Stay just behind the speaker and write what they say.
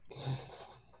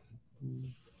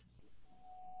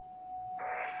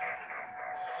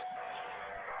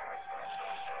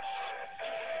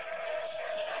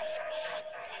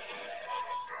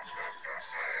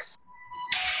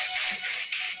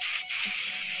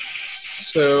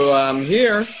So I'm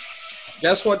here.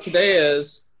 Guess what today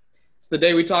is? It's the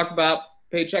day we talk about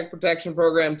Paycheck Protection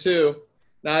Program 2.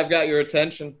 Now I've got your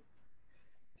attention.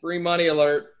 Free money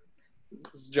alert.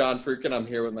 This is John Fruitkin. I'm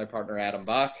here with my partner Adam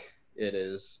Bach. It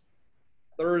is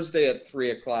Thursday at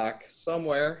 3 o'clock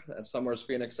somewhere. That somewhere's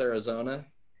Phoenix, Arizona.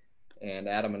 And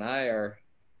Adam and I are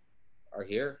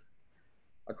here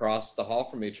across the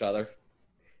hall from each other.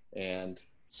 And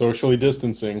socially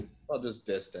distancing. well, just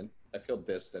distant. I feel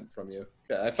distant from you.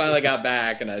 I finally got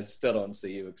back, and I still don't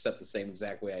see you, except the same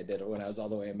exact way I did it when I was all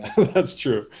the way in Mexico. That's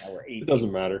true. Now we're 18. It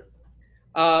doesn't matter.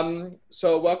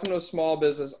 So welcome to a Small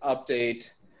Business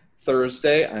Update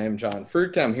Thursday. I am John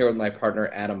Fruitkin. I'm here with my partner,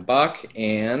 Adam Buck,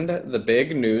 and the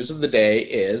big news of the day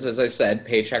is, as I said,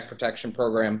 Paycheck Protection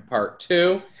Program Part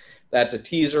 2. That's a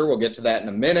teaser. We'll get to that in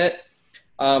a minute.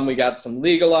 We got some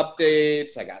legal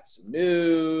updates. I got some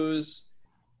news.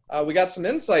 We got some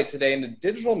insight today into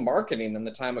digital marketing in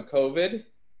the time of COVID.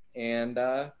 And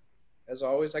as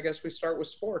always, I guess we start with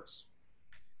sports.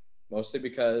 Mostly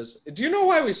because, do you know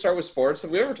why we start with sports?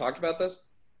 Have we ever talked about this?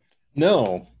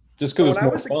 No, just because it's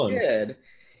more fun. When I was a kid,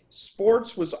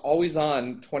 sports was always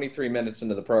on 23 minutes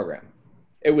into the program.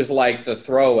 It was like the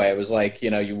throwaway. It was like,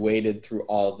 you waited through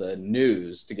all the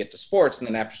news to get to sports. And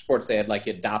then after sports, they had like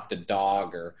adopt a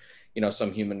dog or,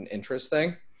 some human interest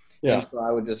thing. Yeah. And so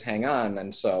I would just hang on.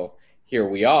 And so here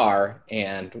we are,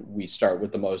 and we start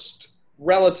with the most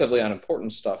relatively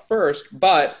unimportant stuff first.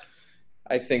 But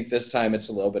I think this time it's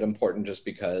a little bit important just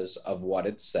because of what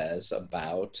it says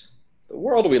about the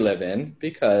world we live in,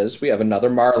 because we have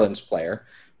another Marlins player.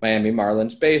 Miami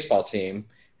Marlins baseball team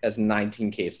has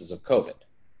 19 cases of COVID.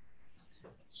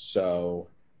 So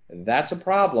that's a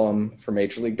problem for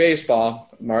Major League Baseball.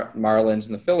 Marlins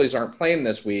and the Phillies aren't playing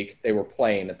this week. They were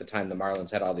playing at the time the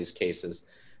Marlins had all these cases.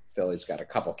 Phillies got a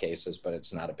couple cases, but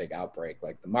it's not a big outbreak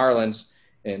like the Marlins.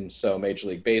 And so Major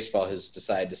League Baseball has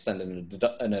decided to send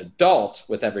an adult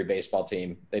with every baseball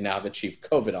team. They now have a chief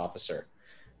COVID officer,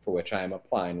 for which I am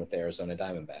applying with the Arizona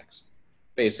Diamondbacks.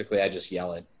 Basically, I just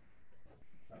yell at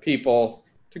people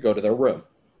to go to their room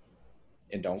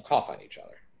and don't cough on each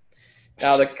other.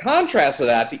 Now, the contrast of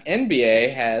that, the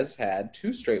NBA has had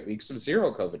 2 straight weeks of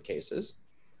 0 COVID cases.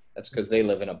 That's because they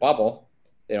live in a bubble.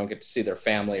 They don't get to see their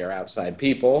family or outside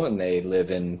people, and they live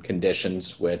in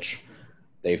conditions which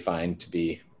they find to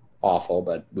be awful,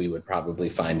 but we would probably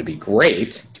find to be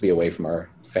great to be away from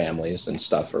our families and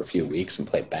stuff for a few weeks and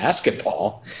play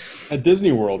basketball. At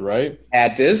Disney World, right?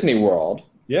 At Disney World.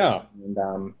 Yeah.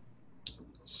 And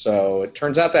so it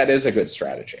turns out that is a good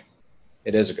strategy.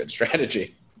 It is a good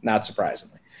strategy. Not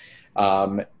surprisingly.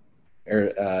 The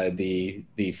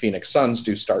Phoenix Suns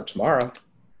do start tomorrow.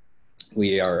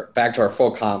 We are back to our full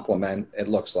complement. It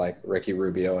looks like Ricky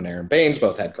Rubio and Aaron Baines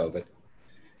both had COVID.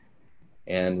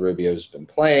 And Rubio's been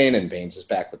playing, and Baines is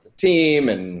back with the team.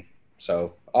 And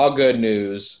so all good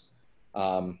news. It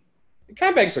kind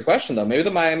of begs the question, though. Maybe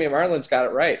the Miami Marlins got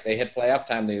it right. They hit playoff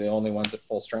time. They're the only ones at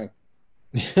full strength.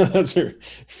 That's your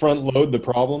front load the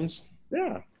problems.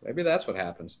 Yeah, maybe that's what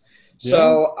happens.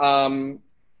 So I'm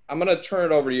going to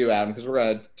turn it over to you, Adam, because we're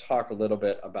going to talk a little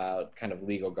bit about kind of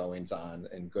legal goings on,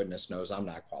 and goodness knows I'm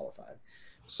not qualified.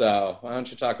 So why don't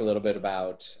you talk a little bit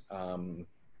about the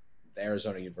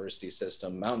Arizona University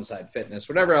system, Mountainside Fitness,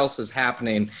 whatever else is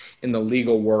happening in the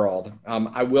legal world.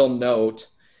 I will note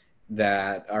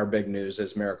that our big news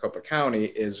is Maricopa County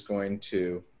is going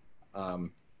to,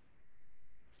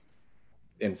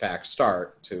 in fact,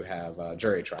 start to have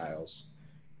jury trials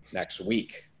next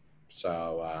week.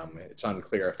 So it's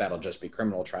unclear if that'll just be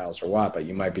criminal trials or what, but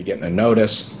you might be getting a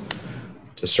notice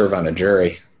to serve on a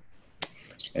jury.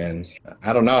 And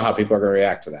I don't know how people are going to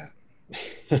react to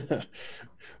that.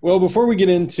 Well, before we get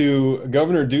into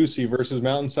Governor Ducey versus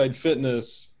Mountainside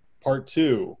Fitness Part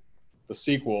 2, the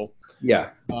sequel. Yeah.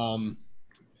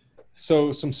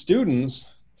 So some students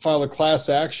filed a class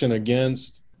action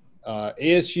against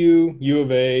ASU, U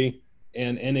of A,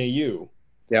 and NAU.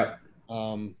 Yeah.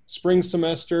 Spring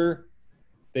semester,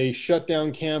 they shut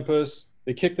down campus.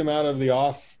 They kicked them out of the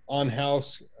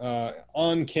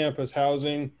on-campus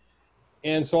housing.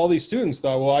 And so all these students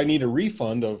thought, well, I need a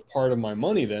refund of part of my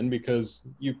money then because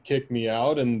you kicked me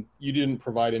out and you didn't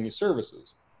provide any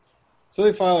services. So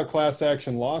they filed a class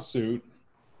action lawsuit,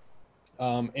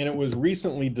 and it was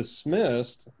recently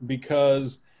dismissed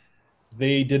because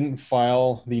they didn't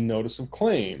file the notice of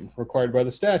claim required by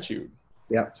the statute.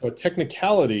 Yeah. So a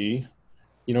technicality,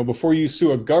 before you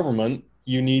sue a government,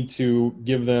 you need to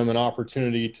give them an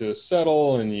opportunity to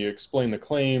settle, and you explain the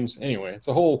claims. Anyway, it's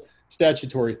a whole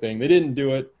statutory thing. They didn't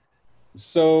do it.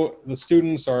 So the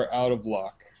students are out of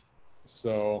luck.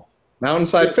 So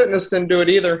Mountainside Fitness didn't do it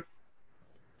either.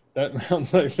 that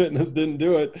Mountainside Fitness didn't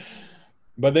do it,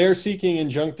 but they're seeking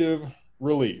injunctive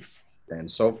relief. And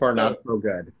so far, So, not so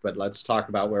good. But let's talk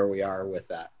about where we are with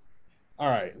that. all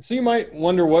right. So you might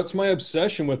wonder, what's my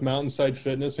obsession with Mountainside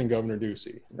Fitness and Governor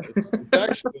Ducey? It's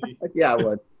actually, Yeah, it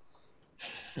would.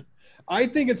 I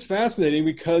think it's fascinating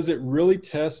because it really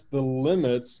tests the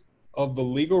limits of the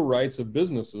legal rights of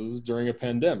businesses during a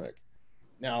pandemic.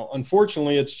 Now,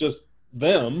 unfortunately, it's just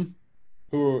them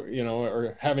who,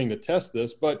 are having to test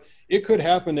this, but it could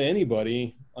happen to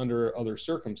anybody under other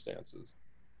circumstances.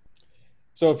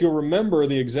 So if you'll remember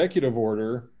the executive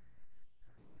order,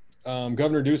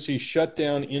 Governor Ducey shut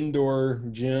down indoor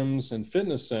gyms and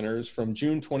fitness centers from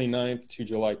June 29th to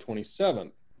July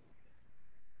 27th.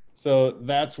 So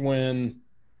that's when,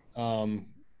 and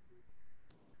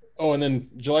then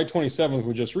July 27th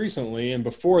was just recently, and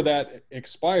before that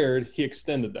expired, he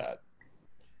extended that.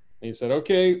 And he said,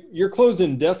 okay, you're closed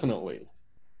indefinitely.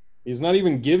 He's not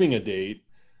even giving a date,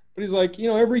 but he's like,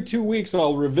 every 2 weeks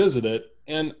I'll revisit it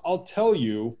and I'll tell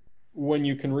you when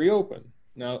you can reopen.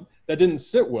 Now, that didn't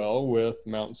sit well with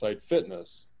Mountainside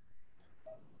Fitness.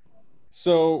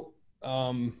 So,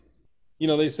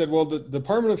 they said, well, the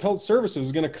Department of Health Services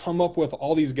is going to come up with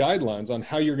all these guidelines on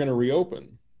how you're going to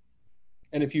reopen.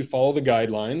 And if you follow the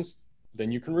guidelines,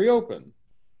 then you can reopen.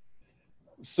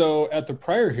 So at the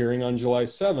prior hearing on July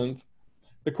 7th,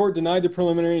 the court denied the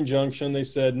preliminary injunction. They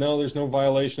said, no, there's no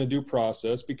violation of due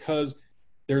process because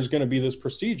there's going to be this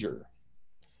procedure.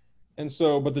 And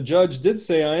so, but the judge did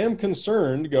say, I am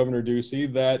concerned, Governor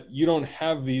Ducey, that you don't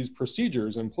have these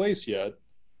procedures in place yet.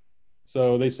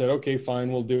 So they said, okay,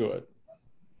 fine, we'll do it.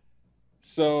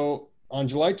 So on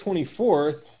July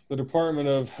 24th, the Department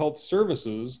of Health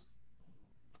Services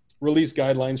released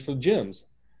guidelines for gyms.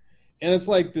 And it's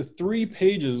like the 3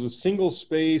 pages of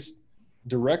single-spaced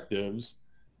directives,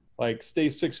 like stay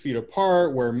 6 feet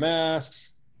apart, wear masks,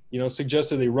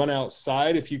 suggested they run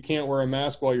outside if you can't wear a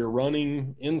mask while you're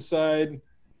running inside,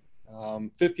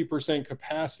 50%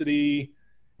 capacity,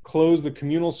 close the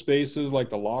communal spaces like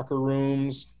the locker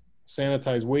rooms,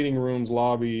 sanitize waiting rooms,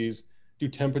 lobbies, do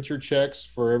temperature checks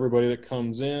for everybody that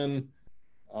comes in,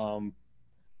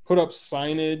 put up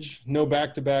signage, no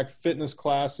back-to-back fitness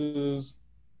classes,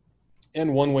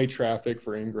 and one-way traffic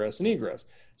for ingress and egress.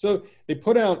 So they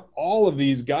put out all of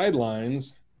these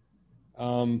guidelines,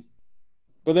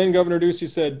 but then Governor Ducey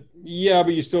said, yeah,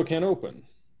 but you still can't open.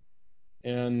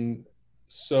 And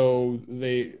so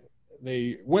they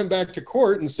went back to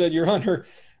court and said, Your Honor,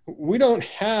 we don't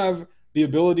have the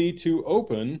ability to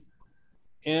open.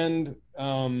 And,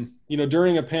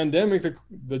 during a pandemic,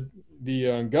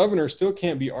 the governor still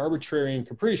can't be arbitrary and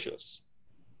capricious.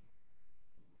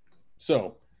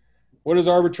 So what is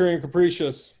arbitrary and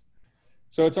capricious?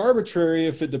 So it's arbitrary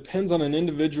if it depends on an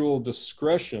individual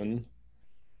discretion,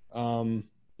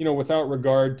 without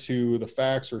regard to the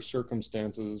facts or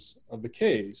circumstances of the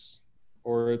case.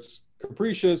 Or it's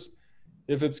capricious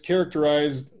if it's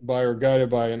characterized by or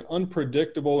guided by an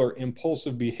unpredictable or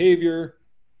impulsive behavior,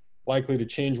 likely to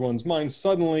change one's mind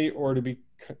suddenly or to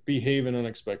behave in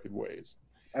unexpected ways.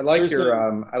 I like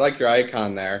your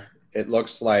icon there. It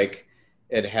looks like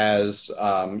it has,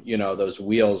 those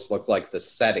wheels look like the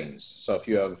settings. So if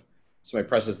you have somebody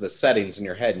presses the settings in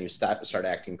your head and you start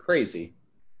acting crazy,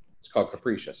 it's called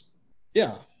capricious.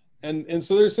 Yeah. And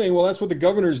so they're saying, well, that's what the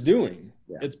governor's doing.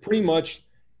 Yeah. It's pretty much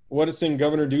what it's in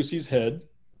Governor Ducey's head.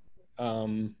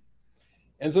 And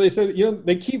so they said,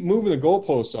 they keep moving the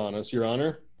goalposts on us, Your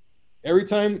Honor. Every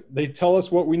time they tell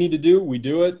us what we need to do, we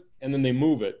do it, and then they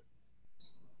move it.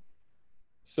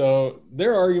 So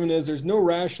their argument is there's no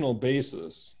rational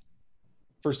basis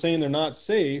for saying they're not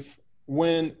safe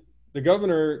when the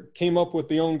governor came up with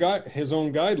his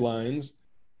own guidelines.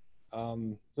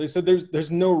 They said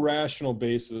there's no rational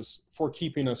basis for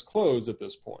keeping us closed at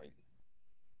this point.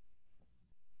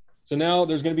 So now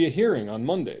there's going to be a hearing on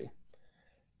Monday.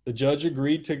 The judge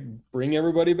agreed to bring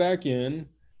everybody back in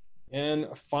and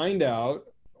find out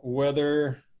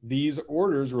whether these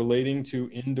orders relating to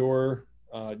indoor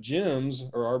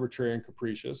gyms are arbitrary and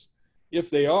capricious. If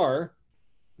they are,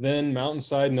 then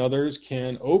Mountainside and others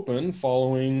can open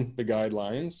following the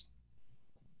guidelines.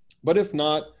 But if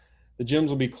not, the gyms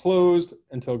will be closed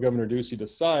until Governor Ducey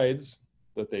decides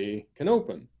that they can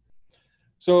open.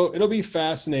 So it'll be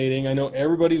fascinating. I know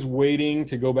everybody's waiting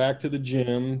to go back to the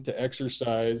gym to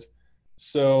exercise.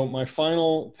 So my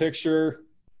final picture,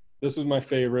 this is my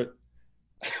favorite.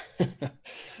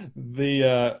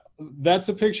 That's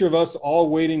a picture of us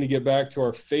all waiting to get back to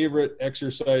our favorite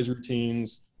exercise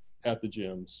routines at the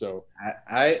gym. So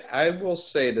I will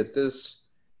say that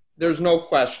there's no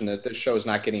question that this show is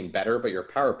not getting better, but your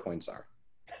PowerPoints are.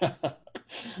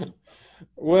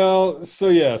 Well, so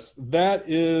yes, that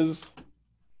is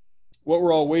what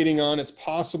we're all waiting on. It's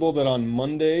possible that on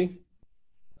Monday,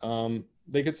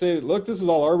 they could say, look, this is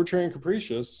all arbitrary and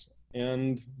capricious,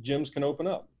 and gyms can open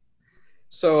up.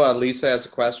 So Lisa has a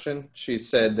question. She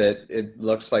said that it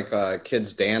looks like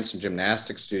kids' dance and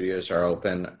gymnastic studios are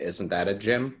open. Isn't that a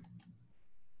gym?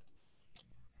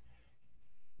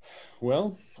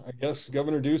 Well, I guess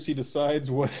Governor Ducey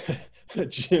decides what a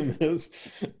gym is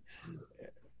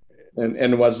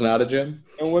And what's not a gym?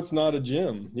 and what's not a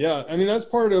gym. Yeah, I mean, that's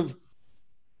part of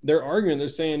their argument. They're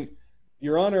saying,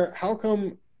 Your Honor, how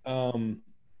come, all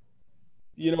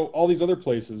these other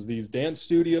places, these dance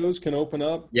studios can open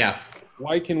up? Yeah.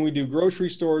 Why can we do grocery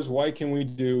stores? Why can we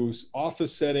do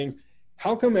office settings?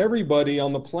 How come everybody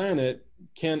on the planet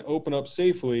can open up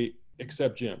safely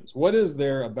except gyms? What is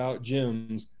there about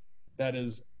gyms that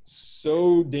is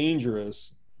so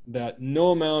dangerous that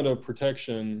no amount of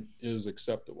protection is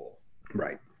acceptable?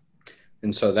 Right.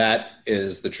 And so that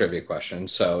is the trivia question.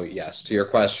 So yes, to your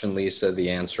question, Lisa, the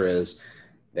answer is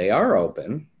they are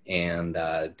open, and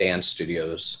dance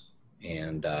studios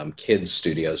and kids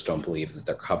studios don't believe that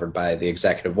they're covered by the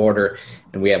executive order,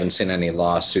 and we haven't seen any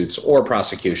lawsuits or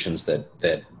prosecutions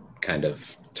that kind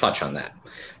of touch on that,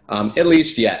 at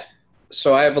least yet.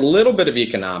 So I have a little bit of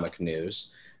economic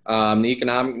news. The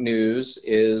economic news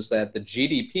is that the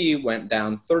GDP went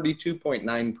down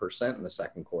 32.9% in the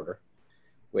second quarter,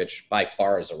 which by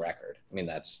far is a record. I mean,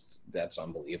 that's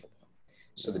unbelievable.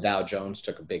 So the Dow Jones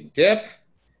took a big dip,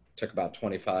 took about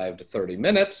 25 to 30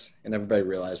 minutes, and everybody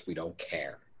realized we don't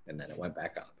care. And then it went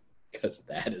back up, because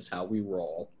that is how we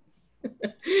roll.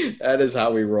 That is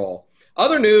how we roll.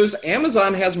 Other news,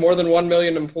 Amazon has more than 1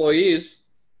 million employees.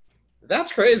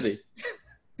 That's crazy.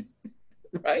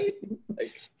 Right?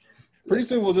 Like, Pretty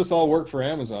soon we'll just all work for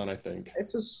Amazon, I think. it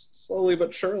just slowly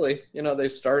but surely, they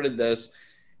started this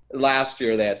last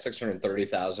year. They had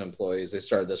 630,000 employees. They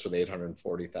started this with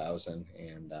 840,000,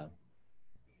 and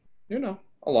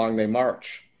along they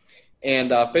march.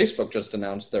 And Facebook just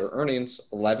announced their earnings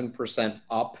 11%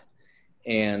 up,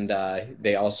 and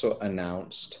they also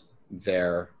announced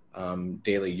their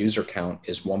daily user count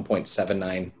is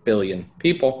 1.79 billion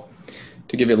people.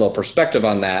 To give you a little perspective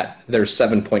on that, there's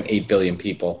 7.8 billion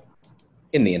people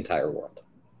in the entire world.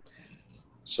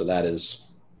 So that is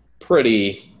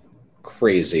pretty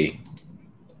crazy,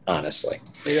 honestly.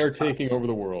 They are taking over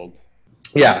the world.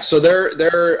 Yeah, so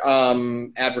their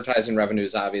advertising revenue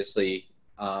is obviously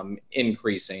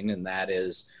increasing, and that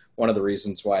is one of the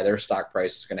reasons why their stock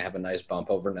price is going to have a nice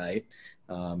bump overnight,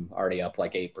 already up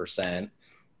like 8%.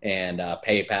 And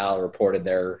PayPal reported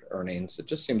their earnings. It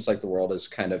just seems like the world is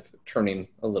kind of turning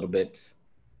a little bit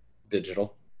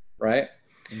digital, right?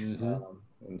 Mm-hmm.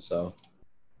 And so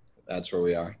that's where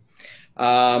we are.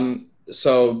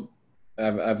 So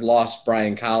I've lost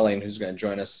Brian Colling, who's going to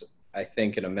join us, I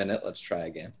think, in a minute. Let's try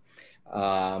again.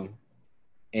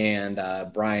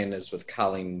 And Brian is with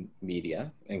Colling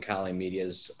Media, and Colling Media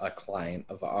is a client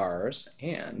of ours.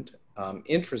 And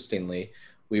interestingly,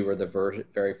 we were the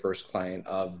very first client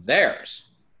of theirs.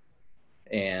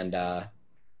 And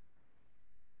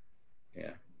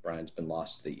Brian's been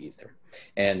lost to the ether.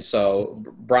 And so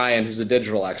Brian, who's a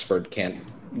digital expert, can't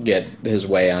get his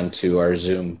way onto our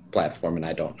Zoom platform, and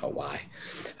I don't know why.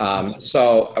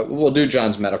 So we'll do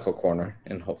John's Medical Corner,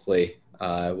 and hopefully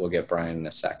we'll get Brian in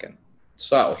a second.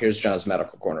 So here's John's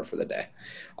Medical Corner for the day.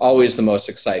 Always the most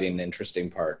exciting and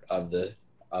interesting part of the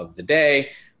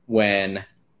day when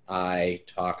I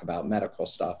talk about medical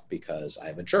stuff, because I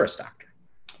have a Juris Doctor.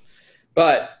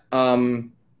 But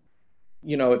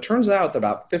it turns out that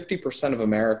about 50% of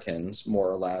Americans,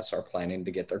 more or less, are planning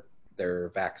to get their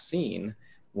vaccine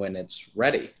when it's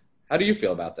ready. How do you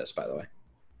feel about this, by the way?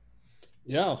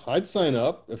 Yeah, I'd sign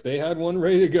up if they had one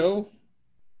ready to go.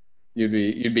 You'd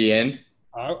be in?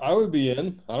 I would be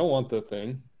in. I don't want the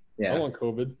thing. Yeah. I don't want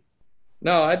COVID.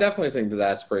 No, I definitely think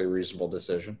that's a pretty reasonable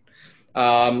decision.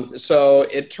 So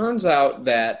it turns out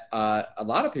that a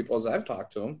lot of people, as I've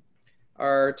talked to them,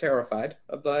 are terrified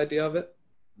of the idea of it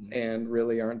and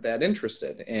really aren't that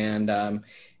interested. And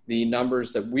the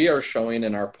numbers that we are showing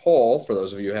in our poll, for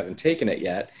those of you who haven't taken it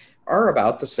yet, are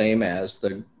about the same as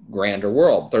the grander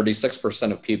world.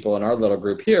 36% of people in our little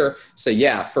group here say,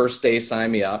 yeah, first day,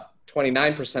 sign me up.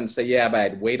 29% say, yeah, but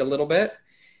I'd wait a little bit.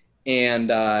 And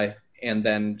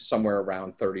then somewhere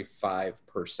around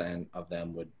 35% of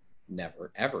them would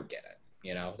never, ever get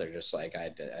it. They're just like,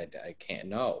 I can't,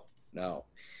 no.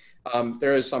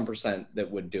 There is some percent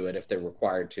that would do it if they're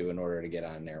required to in order to get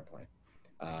on an airplane.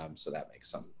 So that makes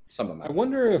some amount. I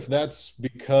wonder if that's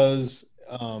because,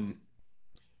 I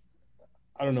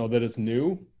don't know, that it's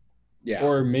new. Yeah.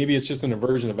 Or maybe it's just an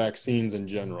aversion to vaccines in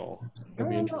general. I That'd be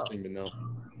don't know. interesting to know.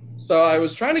 So I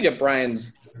was trying to get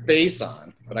Brian's face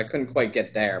on, but I couldn't quite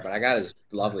get there. But I got his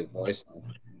lovely voice on.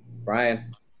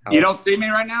 Brian, how? You don't see me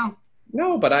right now?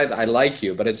 No, but I like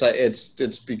you. But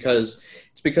it's because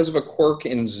of a quirk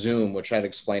in Zoom, which I'd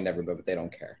explain to everybody, but they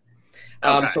don't care.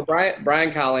 Okay. So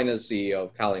Brian Colling is CEO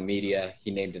of Colling Media. He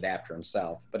named it after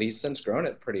himself, but he's since grown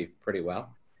it pretty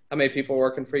well. How many people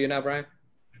working for you now, Brian?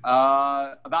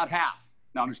 About half.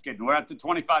 No, I'm just kidding. We're at the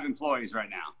 25 employees right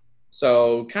now.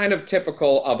 So kind of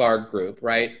typical of our group,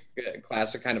 right?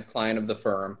 Classic kind of client of the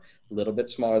firm, a little bit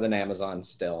smaller than Amazon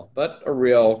still, but a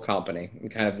real company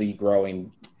and kind of the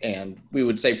growing and we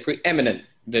would say preeminent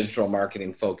digital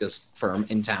marketing focused firm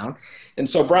in town. And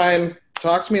so Brian,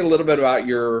 talk to me a little bit about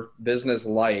your business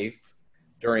life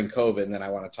during COVID. And then I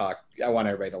want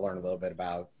everybody to learn a little bit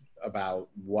about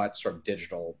what sort of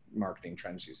digital marketing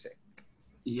trends you see.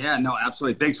 Yeah, no,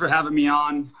 absolutely. Thanks for having me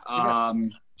on.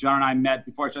 John and I met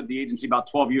before I started the agency about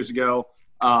 12 years ago,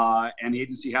 and the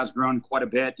agency has grown quite a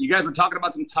bit. You guys were talking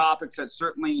about some topics that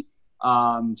certainly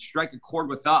strike a chord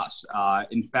with us.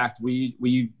 In fact,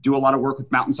 we do a lot of work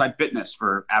with Mountainside Fitness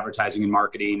for advertising and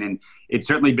marketing, and it's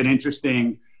certainly been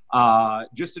interesting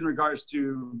just in regards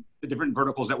to the different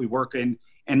verticals that we work in.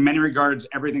 In many regards,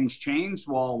 everything's changed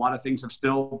while a lot of things have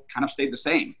still kind of stayed the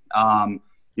same.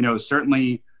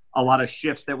 Certainly a lot of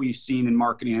shifts that we've seen in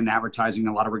marketing and advertising in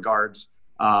a lot of regards.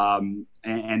 We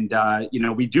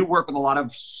do work with a lot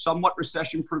of somewhat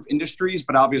recession-proof industries,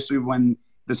 but obviously when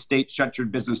the state shuts your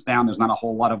business down, there's not a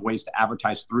whole lot of ways to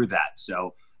advertise through that.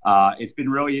 So it's been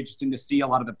really interesting to see a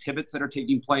lot of the pivots that are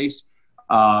taking place.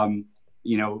 I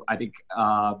think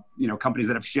companies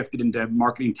that have shifted into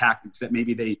marketing tactics that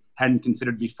maybe they hadn't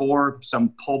considered before,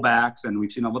 some pullbacks, and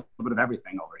we've seen a little bit of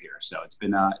everything over here. So it's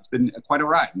been quite a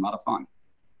ride and a lot of fun.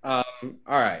 All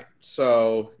right.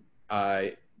 So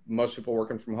most people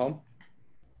working from home.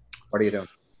 What are you doing?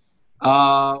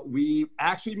 We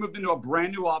actually moved into a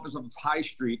brand new office of High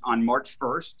Street on March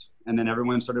 1st, and then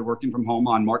everyone started working from home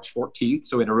on March 14th.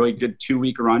 So we had a really good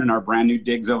 2-week run in our brand new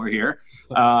digs over here.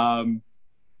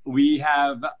 We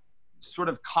have sort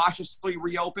of cautiously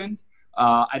reopened.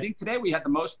 I think today we had the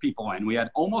most people in. We had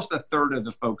almost a third of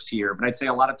the folks here, but I'd say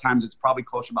a lot of times it's probably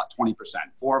close to about 20%.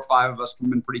 4 or 5 of us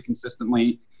come in pretty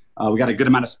consistently. We got a good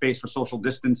amount of space for social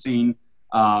distancing.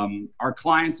 Our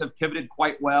clients have pivoted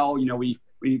quite well. We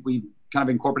kind of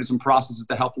incorporated some processes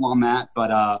to help along that,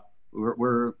 but I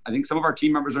think some of our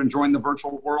team members are enjoying the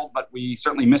virtual world, but we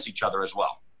certainly miss each other as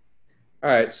well. All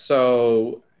right.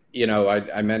 So,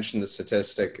 I mentioned the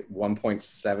statistic,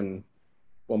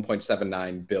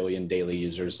 1.79 billion daily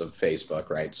users of Facebook,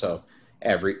 right? So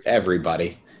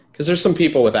everybody, because there's some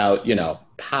people without,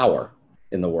 power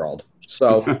in the world.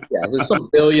 So yeah, there's some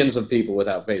billions of people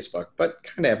without Facebook, but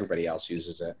kind of everybody else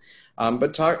uses it.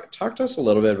 But talk to us a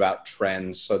little bit about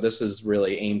trends. So this is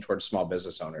really aimed towards small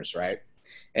business owners, right?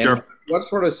 And Sure. What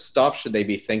sort of stuff should they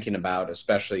be thinking about,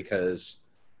 especially because,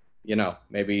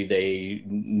 maybe they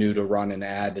knew to run an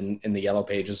ad in the Yellow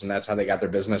Pages and that's how they got their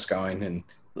business going. And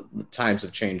the times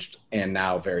have changed and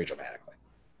now very dramatically.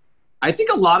 I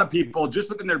think a lot of people just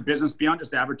within their business, beyond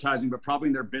just advertising, but probably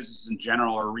in their business in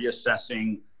general, are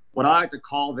reassessing what I like to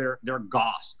call their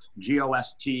GOST,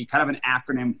 G-O-S-T, kind of an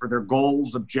acronym for their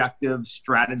goals, objectives,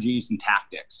 strategies, and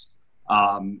tactics.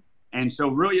 And so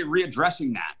really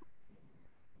readdressing that,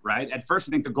 right? At first,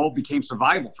 I think the goal became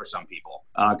survival for some people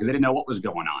because they didn't know what was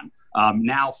going on.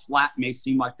 Now flat may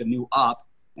seem like the new up.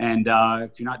 And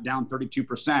if you're not down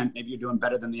 32%, maybe you're doing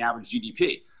better than the average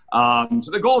GDP. So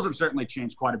the goals have certainly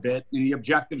changed quite a bit, and the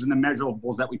objectives and the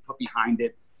measurables that we put behind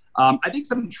it. I think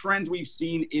some trends we've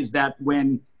seen is that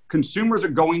when consumers are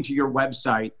going to your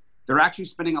website, they're actually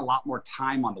spending a lot more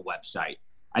time on the website.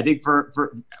 I think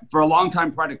for a long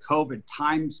time prior to COVID,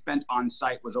 time spent on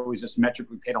site was always this metric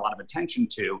we paid a lot of attention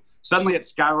to. Suddenly it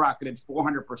skyrocketed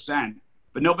 400%,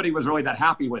 but nobody was really that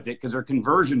happy with it because their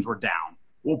conversions were down.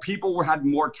 Well, people had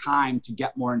more time to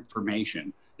get more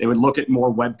information. They would look at more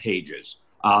web pages.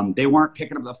 They weren't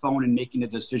picking up the phone and making a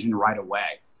decision right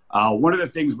away. One of the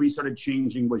things we started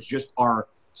changing was just our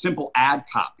simple ad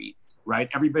copy, right?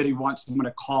 Everybody wants someone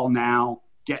to call now,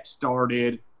 get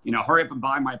started, hurry up and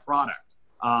buy my product.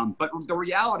 But the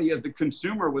reality is the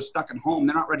consumer was stuck at home.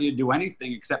 They're not ready to do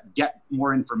anything except get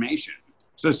more information.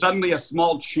 So suddenly a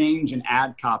small change in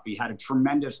ad copy had a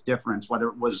tremendous difference, whether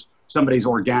it was somebody's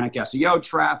organic SEO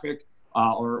traffic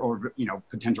or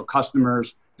potential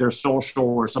customers, their social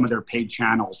or some of their paid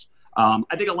channels. I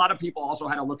think a lot of people also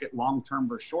had to look at long-term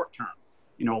versus short-term.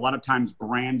 A lot of times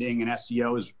branding and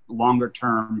SEO is longer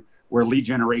term where lead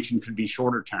generation could be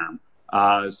shorter term.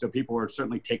 So people are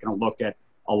certainly taking a look at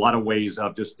a lot of ways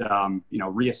of just,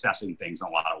 reassessing things in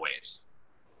a lot of ways.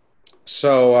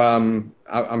 So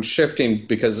I'm shifting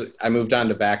because I moved on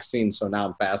to vaccines, so now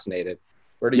I'm fascinated.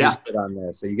 Where do you sit on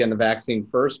this? Are you getting the vaccine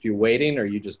first? You waiting, or are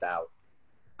you just out?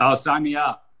 Oh, sign me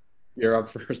up. You're up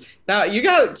first. Now, you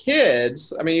got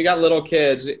kids. I mean, you got little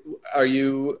kids. Are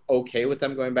you okay with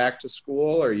them going back to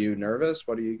school? Are you nervous?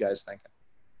 What are you guys thinking?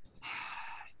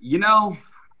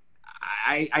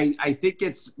 I think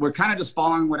we're kind of just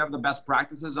following whatever the best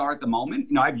practices are at the moment.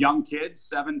 I have young kids,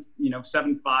 7,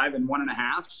 5 and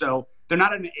 1.5. So they're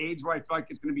not at an age where I feel like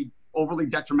it's going to be overly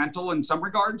detrimental in some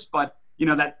regards, but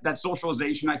that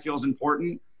socialization I feel is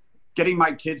important. Getting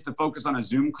my kids to focus on a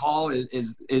Zoom call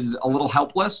is a little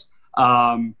helpless.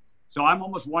 So I'm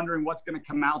almost wondering what's going to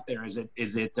come out there. Is it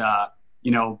the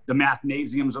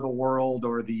mathnasiums of the world,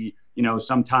 or trying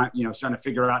to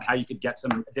figure out how you could get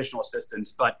some additional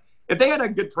assistance. But if they had a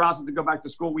good process to go back to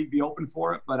school, we'd be open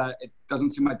for it. But it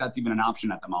doesn't seem like that's even an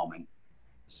option at the moment.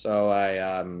 So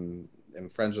I am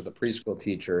friends with a preschool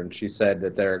teacher, and she said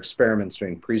that their experiments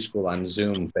during preschool on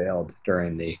Zoom failed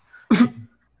during the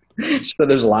so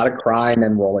there's a lot of crying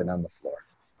and rolling on the floor.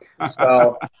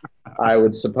 So I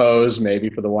would suppose maybe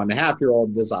for the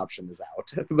 1.5-year-old, this option is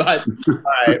out. But all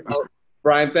right, well,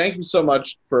 Brian, thank you so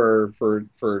much for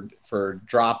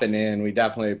dropping in. We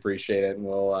definitely appreciate it, and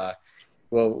we'll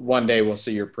one day we'll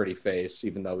see your pretty face,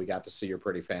 even though we got to see your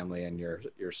pretty family and your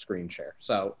screen share.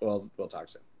 So we'll talk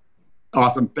soon.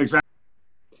 Awesome, thanks, man.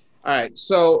 All right,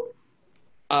 so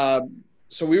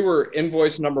we were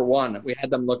invoice number 1. We had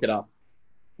them look it up.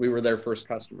 We were their first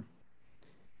customer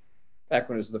back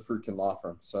when it was the Fruitkin Law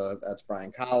Firm. So that's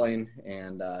Brian Colling,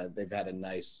 and they've had a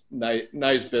nice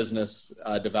business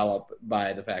develop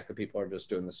by the fact that people are just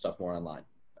doing this stuff more online.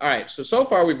 All right, so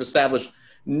far we've established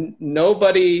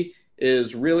nobody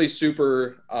is really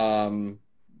super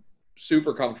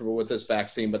comfortable with this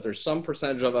vaccine, but there's some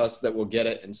percentage of us that will get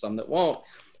it and some that won't.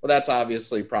 Well, that's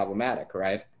obviously problematic,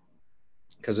 right?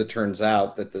 Because it turns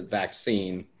out that the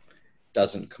vaccine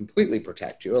doesn't completely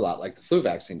protect you, a lot like the flu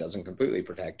vaccine doesn't completely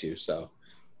protect you. So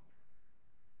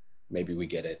maybe we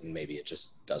get it and maybe it just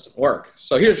doesn't work.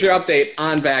 So here's your update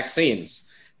on vaccines.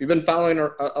 Have you been following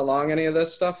along any of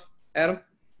this stuff, Adam?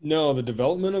 No, the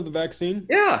development of the vaccine?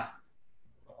 Yeah.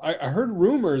 I heard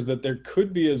rumors that there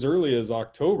could be as early as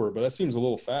October, but that seems a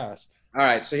little fast. All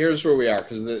right, so here's where we are,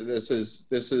 because this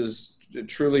is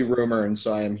truly rumor, and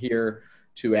so I am here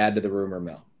to add to the rumor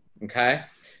mill. Okay,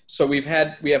 so we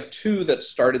have 2 that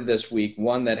started this week,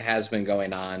 one that has been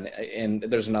going on, and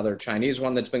there's another Chinese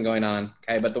one that's been going on.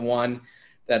 Okay, but the one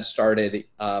that started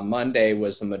Monday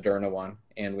was the Moderna one,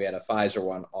 and we had a Pfizer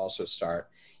one also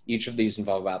start. Each of these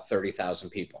involve about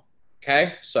 30,000 people.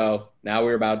 Okay, so now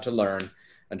we're about to learn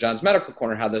on John's Medical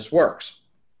Corner how this works.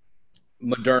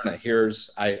 Moderna,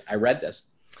 I read this.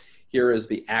 Here is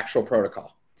the actual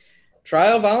protocol.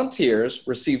 Trial volunteers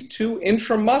receive 2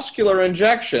 intramuscular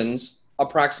injections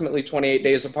approximately 28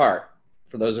 days apart.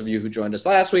 For those of you who joined us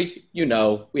last week,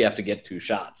 we have to get 2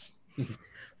 shots.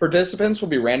 Participants will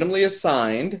be randomly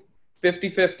assigned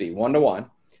 50-50, 1-to-1,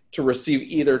 to receive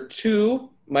either 2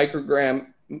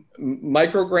 microgram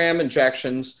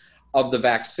injections of the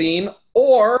vaccine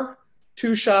or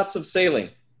 2 shots of saline.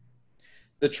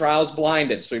 The trial's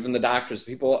blinded, so even the doctors,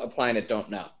 people applying it don't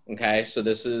know. Okay, so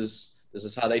this is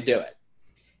how they do it,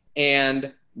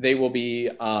 and they will be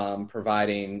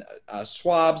providing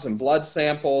swabs and blood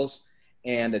samples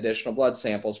and additional blood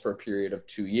samples for a period of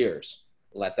 2 years.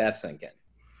 Let that sink in.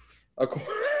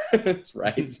 That's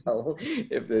right. So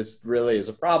if this really is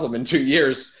a problem in 2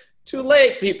 years, too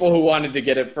late, people who wanted to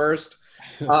get it first.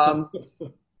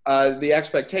 The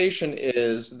expectation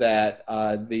is that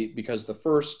because the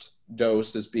first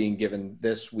dose is being given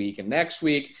this week and next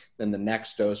week, then the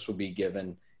next dose will be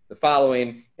given the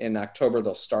following. In October,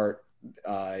 they'll start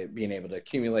being able to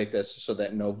accumulate this so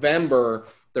that in November,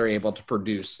 they're able to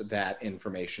produce that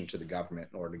information to the government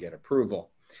in order to get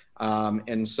approval.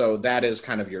 And so that is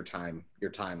kind of your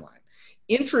timeline.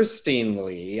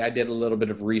 Interestingly, I did a little bit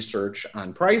of research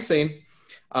on pricing.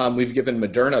 We've given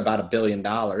Moderna about $1 billion,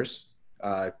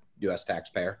 U.S.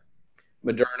 taxpayer.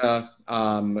 Moderna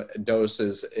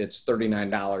doses, it's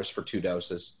 $39 for 2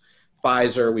 doses.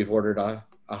 Pfizer, we've ordered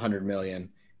 $100 million.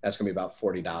 That's going to be about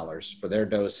 $40 for their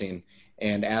dosing.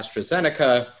 And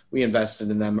AstraZeneca, we invested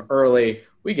in them early.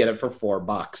 We get it for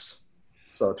 $4.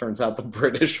 So it turns out the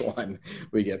British one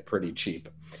we get pretty cheap.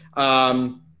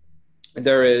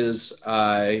 There is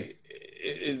kind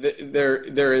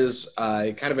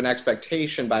of an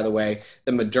expectation, by the way,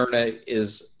 that Moderna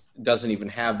doesn't even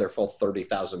have their full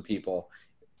 30,000 people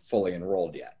fully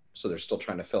enrolled yet. So they're still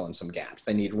trying to fill in some gaps.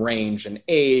 They need range and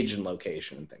age and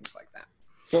location and things like that.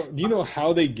 So do you know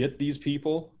how they get these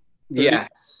people?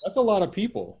 Yes. That's a lot of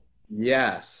people.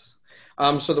 Yes.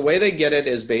 So the way they get it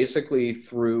is basically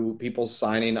through people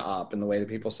signing up, and the way that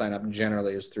people sign up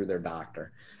generally is through their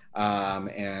doctor.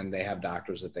 And they have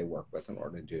doctors that they work with in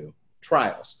order to do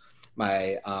trials.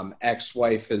 My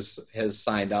ex-wife has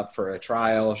signed up for a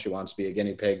trial. She wants to be a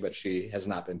guinea pig, but she has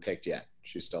not been picked yet.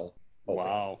 She's still hoping.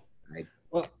 Wow. Right.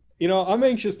 Well, I'm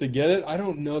anxious to get it. I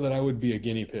don't know that I would be a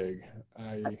guinea pig.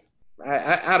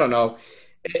 I don't know.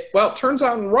 Well, it turns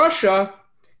out in Russia,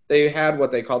 they had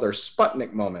what they call their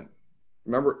Sputnik moment.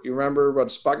 You remember what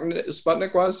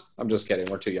Sputnik was? I'm just kidding.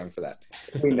 We're too young for that.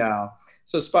 We know.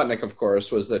 So Sputnik, of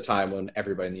course, was the time when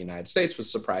everybody in the United States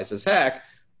was surprised as heck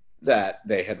that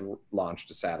they had launched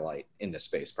a satellite into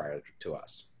space prior to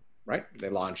us, right? They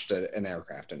launched an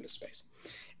aircraft into space.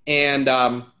 And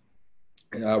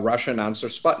Russia announced their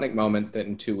Sputnik moment that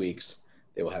in 2 weeks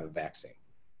they will have a vaccine.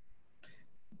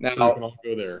 Now, so we can all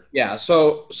go there. Yeah,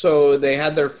 so they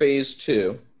had their phase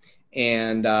 2,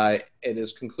 and it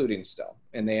is concluding still.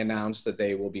 And they announced that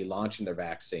they will be launching their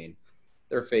vaccine.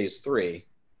 Their phase 3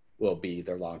 will be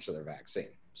their launch of their vaccine.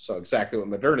 So exactly what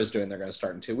Moderna is doing, they're going to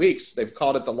start in 2 weeks. They've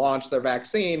called it the launch of their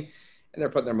vaccine, and they're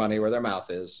putting their money where their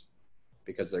mouth is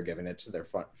because they're giving it to their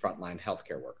frontline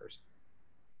healthcare workers.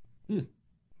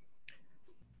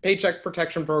 Paycheck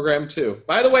protection program too.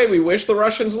 By the way, we wish the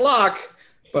Russians luck,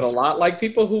 but a lot like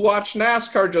people who watch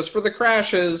NASCAR just for the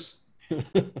crashes,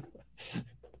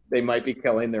 they might be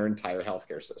killing their entire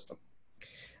healthcare system.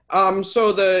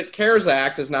 So the CARES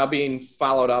Act is now being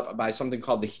followed up by something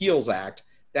called the HEALS Act.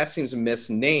 That seems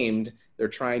misnamed. They're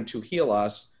trying to heal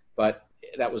us, but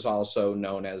that was also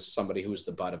known as somebody who was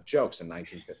the butt of jokes in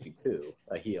 1952,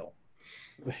 a heel.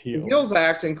 The HEALS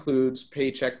Act includes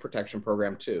Paycheck Protection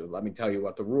Program too. Let me tell you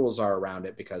what the rules are around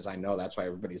it, because I know that's why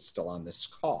everybody's still on this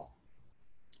call.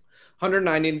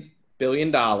 $190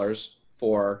 billion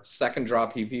for second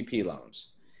draw PPP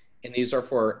loans. And these are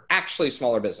for actually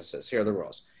smaller businesses. Here are the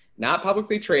rules. Not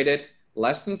publicly traded,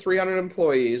 less than 300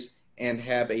 employees, and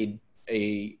have a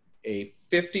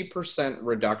 50%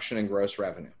 reduction in gross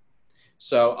revenue.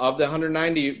 So of the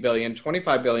 190 billion,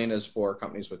 25 billion is for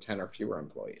companies with 10 or fewer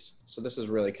employees. So this is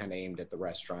really kind of aimed at the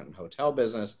restaurant and hotel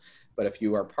business. But if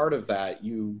you are part of that,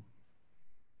 you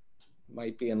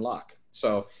might be in luck.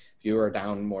 So if you are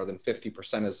down more than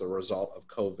 50% as a result of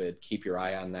COVID, keep your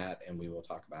eye on that, and we will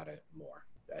talk about it more.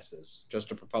 This is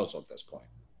just a proposal at this point.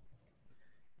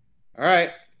 All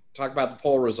right, talk about the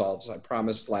poll results. I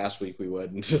promised last week we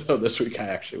would, and so this week I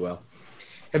actually will.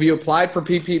 Have you applied for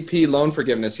PPP loan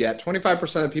forgiveness yet?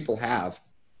 25% of people have.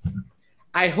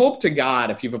 I hope to God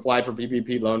if you've applied for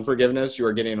PPP loan forgiveness, you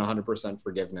are getting 100%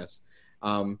 forgiveness.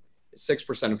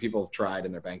 6% of people have tried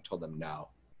and their bank told them no,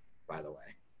 by the way.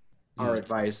 Our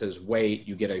advice is wait,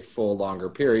 you get a full longer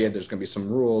period. There's going to be some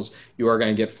rules. You are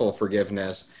going to get full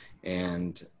forgiveness.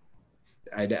 And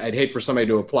I'd hate for somebody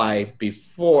to apply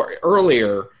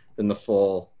earlier than the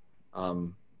full,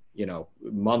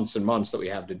 months and months that we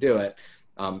have to do it,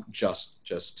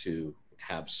 just to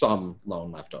have some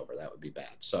loan left over. That would be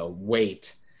bad. So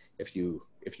wait if you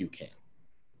can,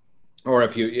 or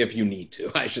if you need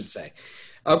to, I should say.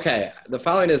 Okay, the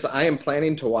following is, I am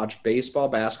planning to watch baseball,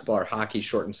 basketball, or hockey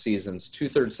shortened seasons.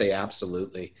 2/3 say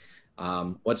absolutely.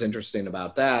 What's interesting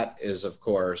about that is, of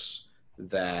course,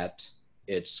 that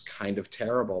it's kind of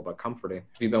terrible but comforting.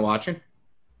 Have you been watching?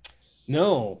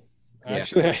 No,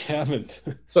 actually, I haven't.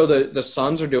 So the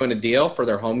Suns are doing a deal for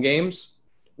their home games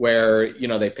where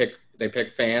they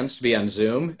pick fans to be on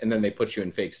Zoom, and then they put you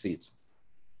in fake seats.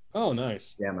 Oh,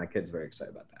 nice. Yeah, my kid's very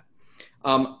excited about that.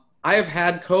 I have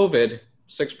had COVID.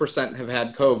 6% have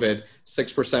had COVID.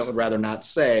 6% would rather not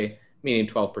say, meaning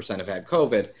 12% have had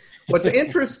COVID. What's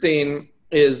interesting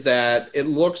is that it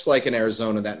looks like in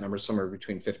Arizona that number is somewhere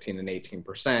between 15 and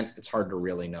 18%. It's hard to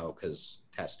really know because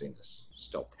testing is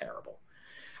still terrible.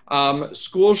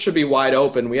 Schools should be wide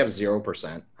open. We have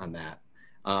 0% on that.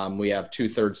 We have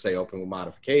 2/3 say open with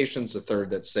modifications, 1/3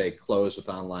 that say close with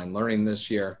online learning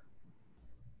this year.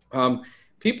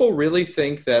 People really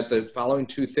think that the following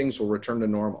two things will return to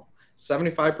normal.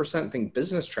 75% think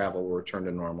business travel will return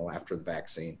to normal after the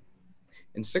vaccine,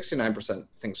 and 69%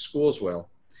 think schools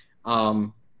will.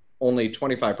 Only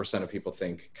 25% of people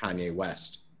think Kanye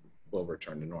West will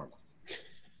return to normal.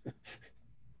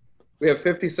 We have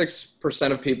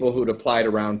 56% of people who'd applied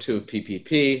to round 2 of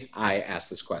PPP. I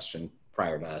asked this question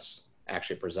prior to us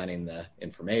actually presenting the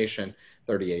information.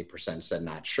 38% said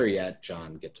not sure yet.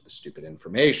 John, get to the stupid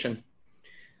information.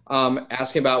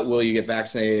 Asking about will you get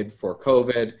vaccinated for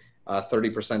COVID?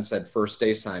 30% said first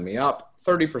day, sign me up.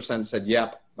 30% said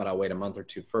yep, but I'll wait a month or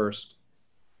two first.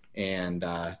 and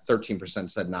 13%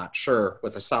 said not sure,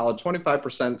 with a solid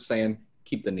 25% saying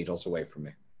keep the needles away from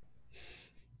me.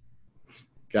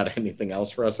 Got anything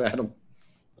else for us, Adam?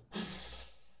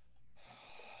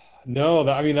 No,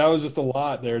 that was just a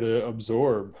lot there to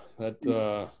absorb. That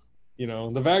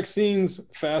the vaccines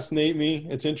fascinate me.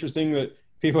 It's interesting that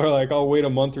people are like, "I'll wait a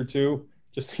month or two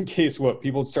just in case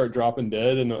people start dropping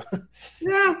dead in the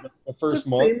first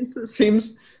month."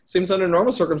 Seems under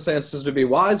normal circumstances to be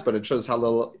wise, but it shows how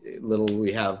little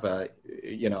we have,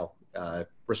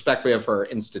 respect we have for our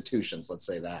institutions. Let's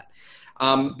say that.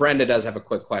 Brenda does have a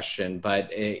quick question,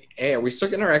 but hey, are we still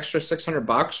getting our extra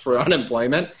 $600 for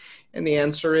unemployment? And the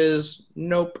answer is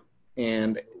nope.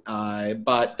 And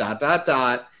but ...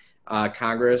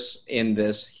 Congress in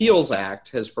this HEALS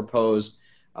Act has proposed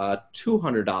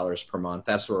 $200 per month.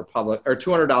 That's the or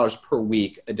 $200 per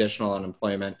week additional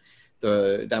unemployment.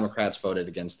 The Democrats voted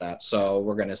against that. So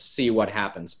we're going to see what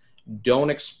happens. Don't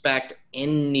expect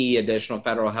any additional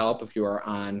federal help if you are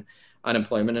on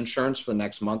unemployment insurance for the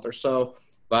next month or so.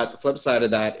 But the flip side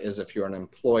of that is if you're an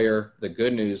employer, the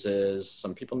good news is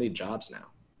some people need jobs now.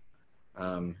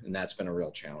 And that's been a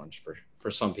real challenge for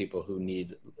some people who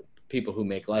make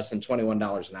less than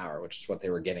 $21 an hour, which is what they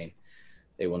were getting.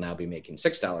 They will now be making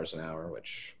 $6 an hour,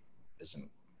 which isn't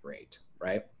great,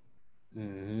 right?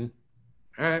 Mm-hmm.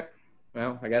 All right.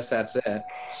 Well, I guess that's it.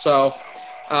 So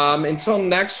until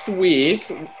next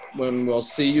week, when we'll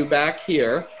see you back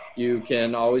here, you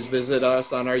can always visit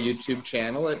us on our YouTube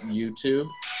channel at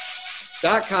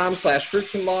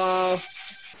youtube.com/FruitkinLaw.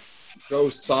 Go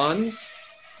Suns.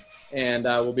 And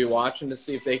we'll be watching to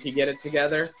see if they can get it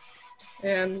together.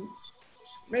 And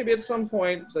maybe at some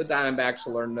point, the Diamondbacks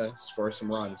will learn to score some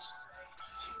runs.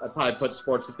 That's how I put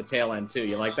sports at the tail end, too.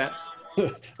 You like that?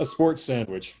 A sports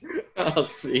sandwich. I'll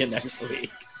see you next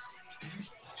week.